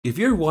If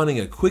you're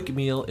wanting a quick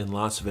meal in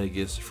Las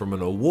Vegas from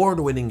an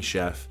award-winning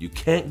chef, you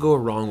can't go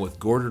wrong with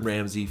Gordon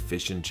Ramsay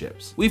fish and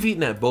chips. We've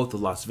eaten at both the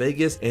Las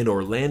Vegas and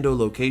Orlando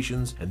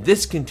locations, and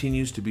this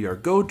continues to be our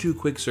go-to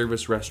quick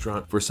service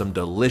restaurant for some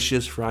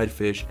delicious fried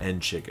fish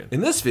and chicken.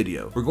 In this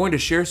video, we're going to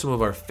share some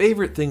of our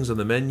favorite things on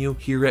the menu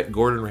here at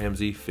Gordon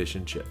Ramsay Fish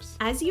and Chips.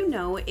 As you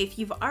know, if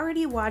you've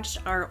already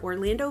watched our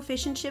Orlando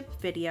fish and chip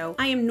video,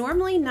 I am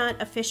normally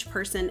not a fish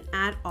person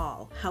at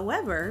all.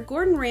 However,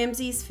 Gordon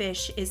Ramsay's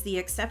fish is the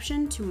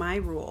exception to my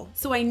rule.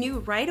 So I knew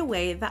right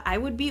away that I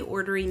would be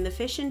ordering the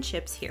fish and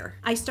chips here.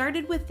 I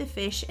started with the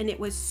fish and it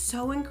was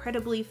so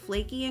incredibly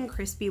flaky and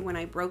crispy when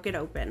I broke it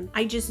open.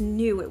 I just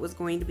knew it was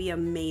going to be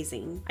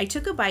amazing. I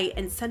took a bite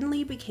and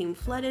suddenly became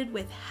flooded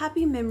with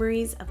happy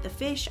memories of the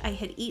fish I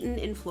had eaten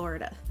in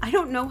Florida. I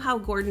don't know how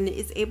Gordon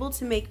is able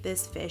to make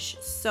this fish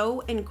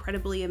so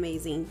incredibly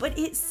amazing, but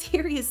it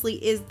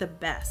seriously is the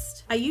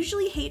best. I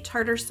usually hate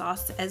tartar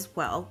sauce as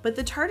well, but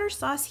the tartar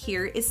sauce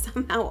here is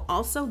somehow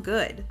also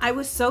good. I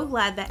was so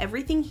glad that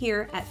everything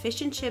here at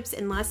Fish and Chips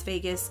in Las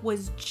Vegas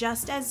was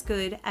just as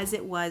good as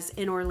it was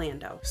in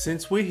Orlando.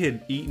 Since we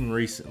had eaten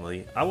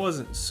recently, I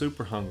wasn't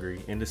super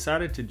hungry and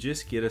decided to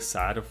just get a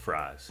side of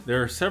fries.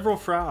 There are several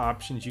fry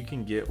options you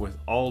can get with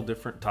all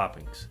different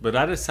toppings, but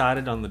I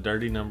decided on the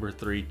dirty number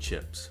 3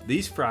 chips.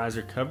 These fries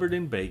are covered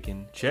in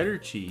bacon, cheddar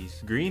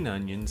cheese, green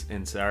onions,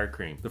 and sour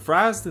cream. The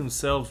fries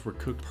themselves were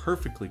cooked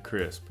perfectly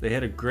crisp. They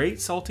had a great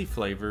salty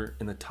flavor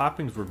and the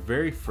toppings were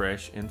very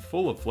fresh and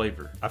full of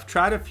flavor. I've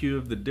tried a few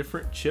of the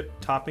different chip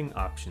topping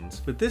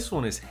options, but this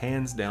one is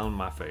hands down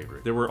my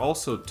favorite. There were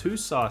also 2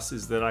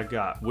 sauces that I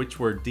got, which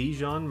were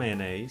Dijon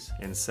mayonnaise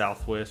and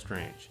Southwest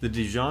ranch. The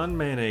Dijon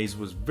mayonnaise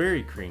was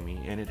very creamy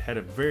and it had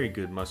a very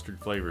good mustard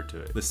flavor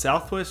to it. The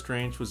Southwest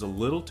ranch was a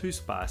little too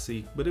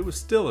spicy, but it was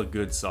still a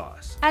good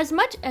sauce. As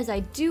much as I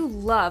do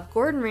love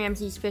Gordon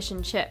Ramsay's fish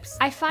and chips,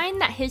 I find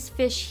that his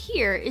fish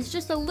here is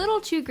just a little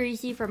too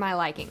greasy for my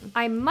liking.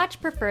 I much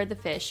prefer the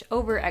fish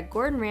over at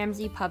Gordon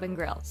Ramsay Pub and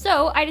Grill,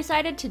 so I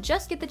decided to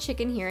just get the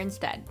chicken here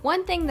instead.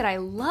 One thing that I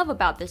love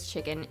about this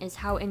chicken is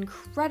how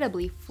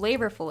incredibly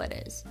flavorful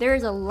it is. There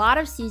is a lot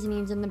of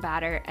seasonings in the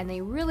batter and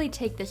they really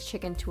take this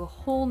chicken to a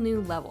whole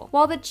new level.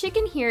 While the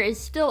chicken here is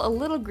still a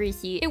little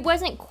greasy, it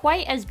wasn't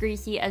quite as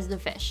greasy as the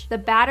fish. The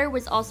batter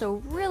was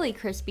also really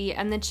crispy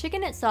and the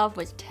chicken itself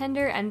was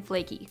tender and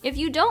flaky. If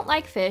you don't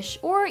like fish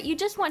or you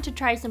just want to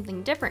try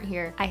something different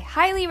here, I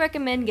highly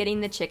recommend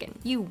getting the chicken.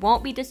 You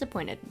won't be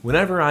disappointed.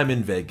 Whenever I'm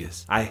in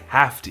Vegas, I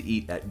have to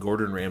eat at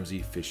Gordon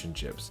Ramsay Fish and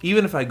Chips.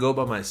 Even if I go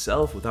by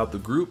myself without the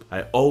group,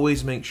 I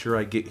always make sure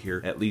I get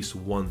here at least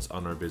once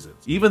on our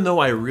visits. Even though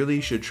I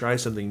really should try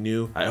something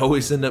new, I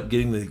always end up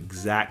getting the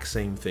exact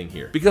same thing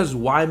here. Because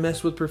why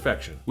mess with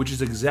perfection? Which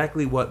is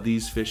exactly what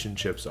these fish and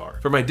chips are.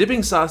 For my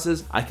dipping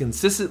sauces, I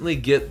consistently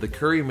get the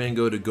curry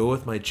mango to go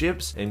with my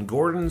chips and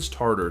Gordon's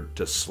tartar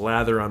to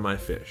slather on my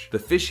fish. The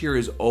fish here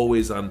is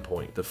always on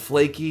point. The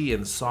flaky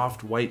and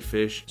soft white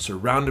fish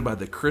surrounded by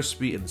the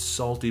crispy and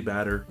salty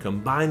batter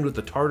combined with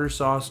the tartar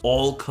sauce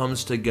all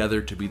comes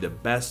together to be the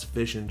best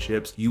fish and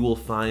chips you will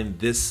find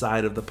this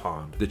side of the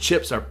pond. The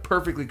chips are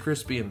perfectly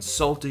crispy and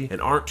salty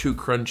and aren't too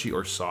crunchy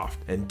or soft.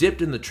 And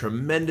dipped in the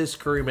tremendous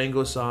curry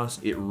mango sauce,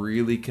 it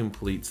really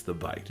completes the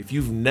bite. If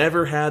you've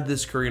never had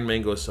this curry and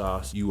mango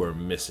sauce, you are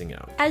missing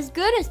out. As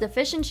good as the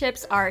fish and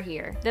chips are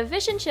here, the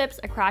fish and chips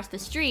across the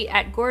street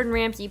at Gordon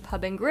Ramsay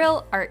Pub and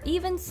Grill are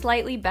even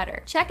slightly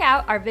better. Check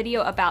out our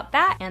video about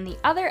that and the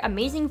other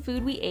amazing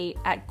food we ate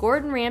at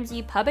Gordon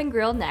Ramsay Pub and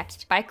Grill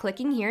next by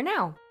clicking here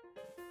now.